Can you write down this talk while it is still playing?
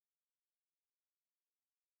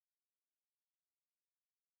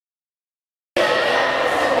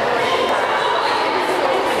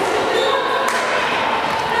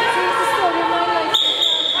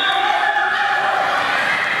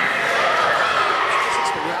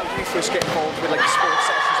first get involved with like sports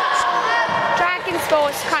sessions at the school? Dragon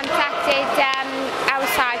Sports contacted our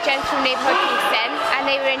sergeant from neighbourhood policing, and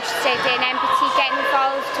they were interested in MPT getting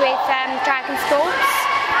involved with Dragon Sports.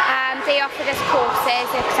 They offered us courses,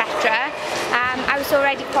 etc. I was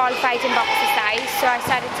already qualified in boxercise, so I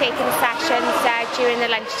started taking the sessions during the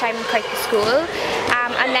lunchtime in Coedcae School,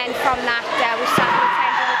 and then from that we started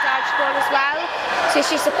attending the dodgeball as well. So it's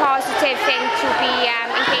just a positive thing to be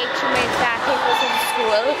engaging with pupils in the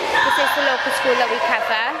school. This is the local school that we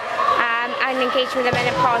cover, and engaging with them in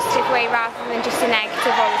a positive way rather than just a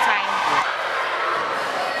negative all the time.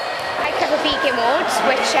 I cover Beacon Ward,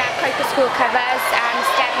 which Coedcae School covers,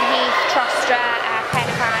 Steven Heath, Trostra,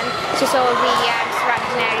 Penafan, just all the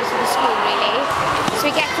surrounding areas of the school really. So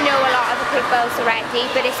we get to know a lot of the pupils already,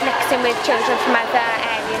 but it's mixed in with children from other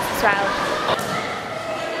areas as well.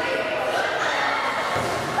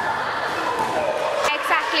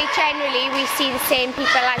 Generally, we see the same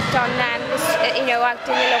people out on, out in the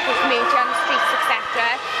local community, on the streets, etc.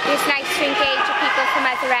 It's nice to engage with people from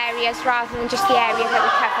other areas rather than just the area that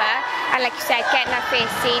we cover. And like you said, getting our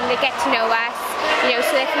face seen, they get to know us.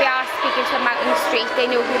 So if we are speaking to them out in the street, they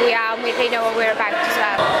know who we are and they know what we're about as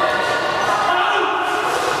well.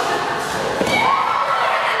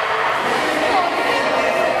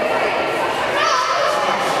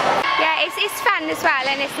 It's fun as well,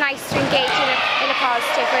 and it's nice to engage in a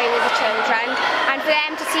positive way with the children, and for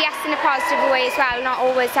them to see us in a positive way as well, not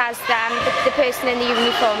always as the person in the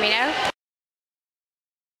uniform,